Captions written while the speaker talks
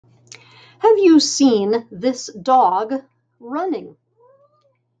Have you seen this dog running?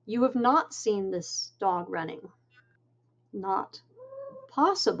 You have not seen this dog running. Not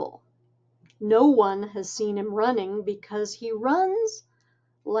possible. No one has seen him running because he runs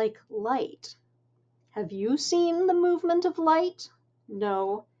like light. Have you seen the movement of light?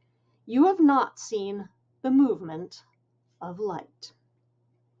 No, you have not seen the movement of light.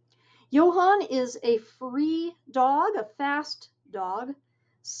 Johann is a free dog, a fast dog,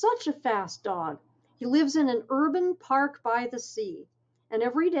 such a fast dog. He lives in an urban park by the sea, and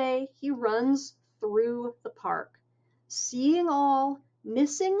every day he runs through the park, seeing all,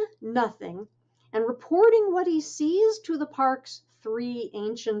 missing nothing, and reporting what he sees to the park's 3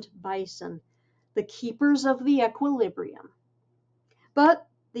 ancient bison, the keepers of the equilibrium. But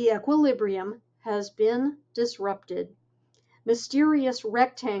the equilibrium has been disrupted. Mysterious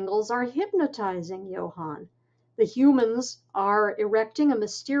rectangles are hypnotizing Johann. The humans are erecting a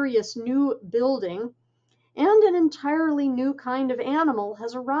mysterious new building, and an entirely new kind of animal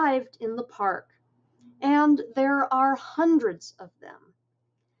has arrived in the park. And there are hundreds of them.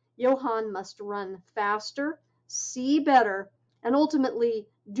 Johann must run faster, see better, and ultimately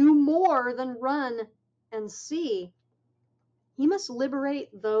do more than run and see. He must liberate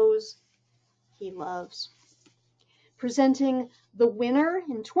those he loves. Presenting the winner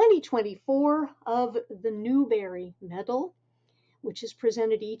in 2024 of the Newbery Medal, which is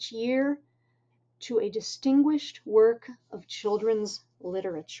presented each year to a distinguished work of children's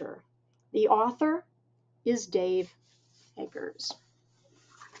literature. The author is Dave Eggers.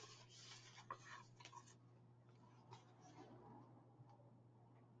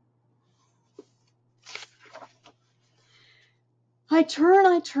 I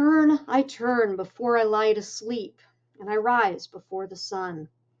turn before I lie to sleep, and I rise before the sun.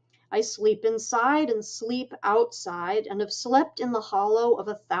 I sleep inside and sleep outside, and have slept in the hollow of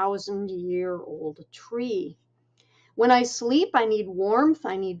 1,000-year-old tree. When I sleep, I need warmth,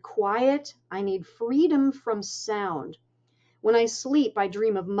 I need quiet, I need freedom from sound. When I sleep, I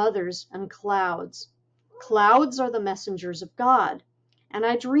dream of mothers and clouds. Clouds are the messengers of God. And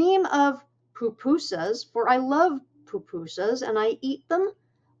I dream of pupusas, for I love pupusas, and I eat them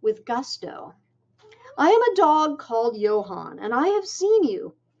with gusto. I am a dog called Johann, and I have seen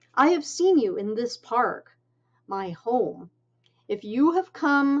you. I have seen you in this park, my home. If you have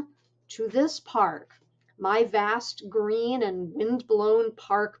come to this park, my vast green and wind-blown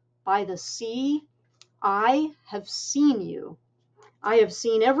park by the sea, I have seen you. I have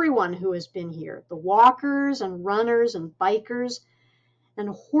seen everyone who has been here, the walkers and runners and bikers and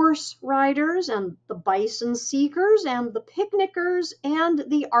horse riders and the bison seekers and the picnickers and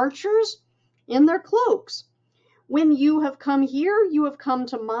the archers in their cloaks. When you have come here, you have come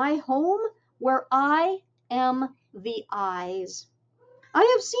to my home where I am the eyes.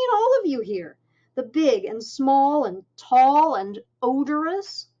 I have seen all of you here, the big and small and tall and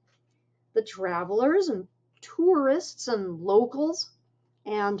odorous, the travelers and tourists and locals,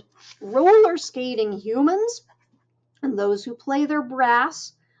 and roller skating humans, and those who play their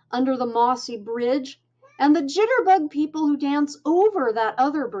brass under the mossy bridge, and the jitterbug people who dance over that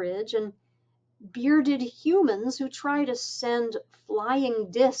other bridge, and bearded humans who try to send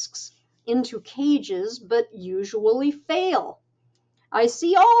flying discs into cages but usually fail. I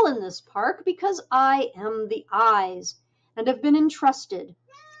see all in this park because I am the eyes and have been entrusted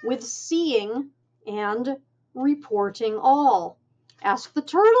with seeing and reporting all. Ask the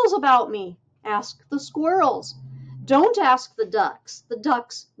turtles about me. Ask the squirrels. Don't ask the ducks. The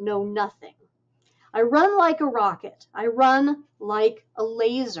ducks know nothing. I run like a rocket. I run like a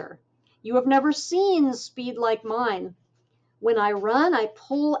laser. You have never seen speed like mine. When I run, I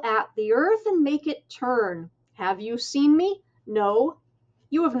pull at the earth and make it turn. Have you seen me? No,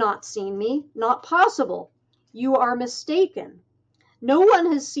 you have not seen me. Not possible. You are mistaken. No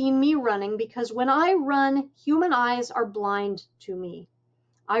one has seen me running because when I run, human eyes are blind to me.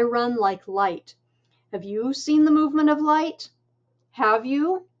 I run like light. Have you seen the movement of light? Have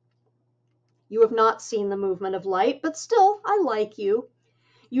you? You have not seen the movement of light, but still, I like you.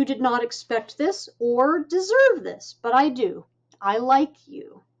 You did not expect this or deserve this, but I do. I like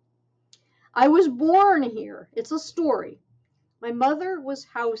you. I was born here. It's a story. My mother was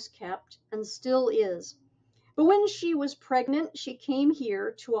house-kept and still is. But when she was pregnant, she came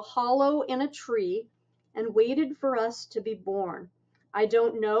here to a hollow in a tree and waited for us to be born. I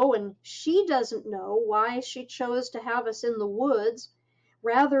don't know, and she doesn't know, why she chose to have us in the woods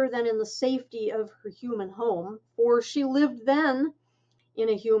rather than in the safety of her human home, for she lived then in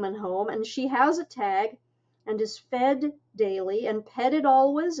a human home, and she has a tag and is fed daily and petted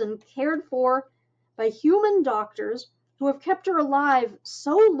always and cared for by human doctors who have kept her alive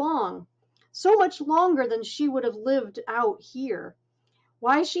so long so much longer than she would have lived out here.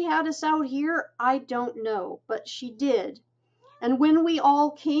 Why she had us out here, I don't know, but she did. And when we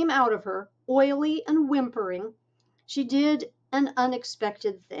all came out of her, oily and whimpering, she did an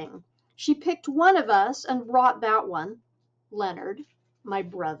unexpected thing. She picked one of us and brought that one, Leonard, my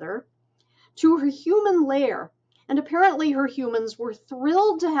brother, to her human lair, and apparently her humans were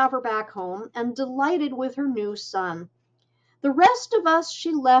thrilled to have her back home and delighted with her new son. The rest of us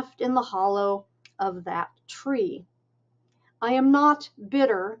she left in the hollow of that tree. I am not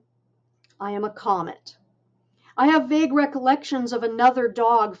bitter. I am a comet. I have vague recollections of another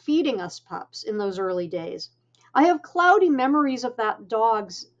dog feeding us pups in those early days. I have cloudy memories of that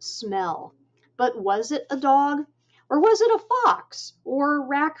dog's smell. But was it a dog? Or was it a fox? Or a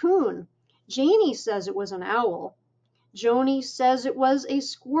raccoon? Janie says it was an owl. Joni says it was a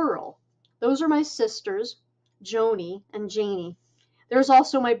squirrel. Those are my sisters, Joni and Janie. There's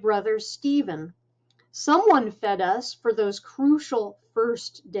also my brother, Stephen. Someone fed us for those crucial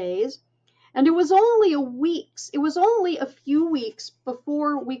first days, and it was only a few weeks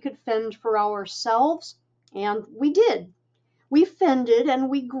before we could fend for ourselves, and we did. We fended and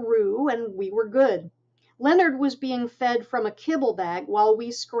we grew and we were good. Leonard was being fed from a kibble bag while we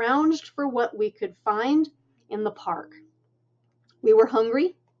scrounged for what we could find in the park. We were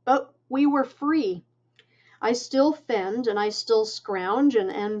hungry, but we were free. I still fend and I still scrounge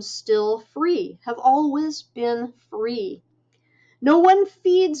and am still free, have always been free. No one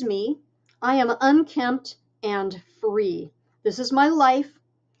feeds me. I am unkempt and free. This is my life.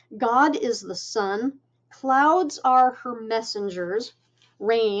 God is the sun. Clouds are her messengers.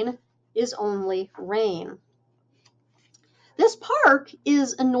 Rain is only rain. This park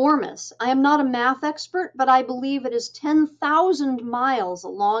is enormous. I am not a math expert, but I believe it is 10,000 miles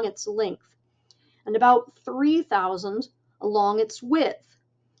along its length and about 3,000 along its width.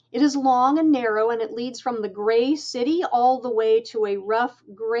 It is long and narrow, and it leads from the gray city all the way to a rough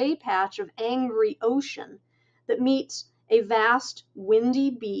gray patch of angry ocean that meets a vast windy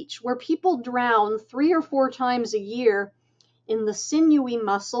beach where people drown 3 or 4 times a year in the sinewy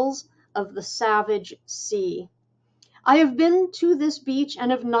muscles of the savage sea. I have been to this beach and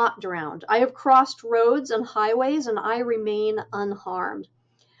have not drowned. I have crossed roads and highways, and I remain unharmed.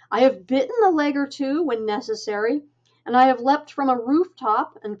 I have bitten a leg or two when necessary, and I have leapt from a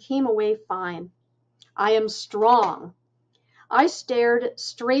rooftop and came away fine. I am strong. I stared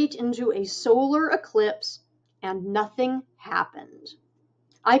straight into a solar eclipse, and nothing happened.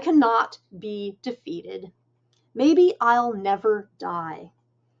 I cannot be defeated. Maybe I'll never die.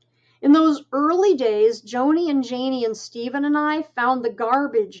 In those early days, Joni and Janie and Stephen and I found the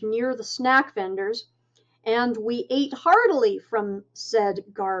garbage near the snack vendors, and we ate heartily from said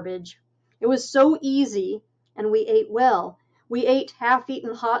garbage. It was so easy, and we ate well. We ate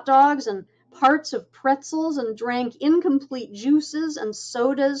half-eaten hot dogs and parts of pretzels and drank incomplete juices and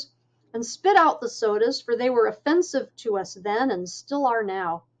sodas and spit out the sodas, for they were offensive to us then and still are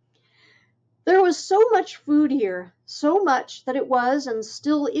now. There was so much food here, so much that it was and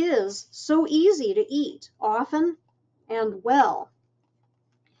still is so easy to eat, often and well.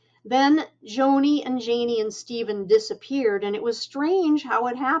 Then Joni and Janie and Stephen disappeared, and it was strange how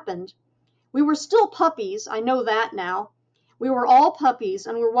it happened. We were still puppies, I know that now. We were all puppies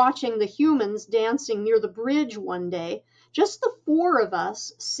and were watching the humans dancing near the bridge one day, just the 4 of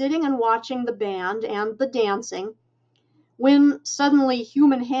us sitting and watching the band and the dancing, when suddenly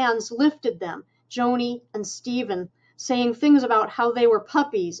human hands lifted them, Joni and Stephen, saying things about how they were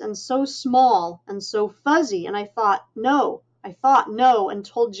puppies and so small and so fuzzy, and I thought no, and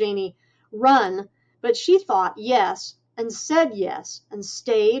told Janie, run, but she thought yes, and said yes, and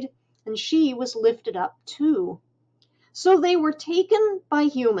stayed, and she was lifted up too. So they were taken by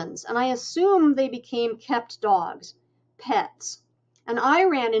humans, and I assume they became kept dogs, pets, and I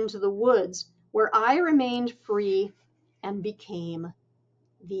ran into the woods, where I remained free and became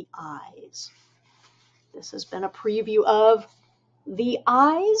the Eyes. This has been a preview of The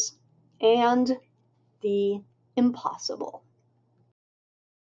Eyes and the Impossible.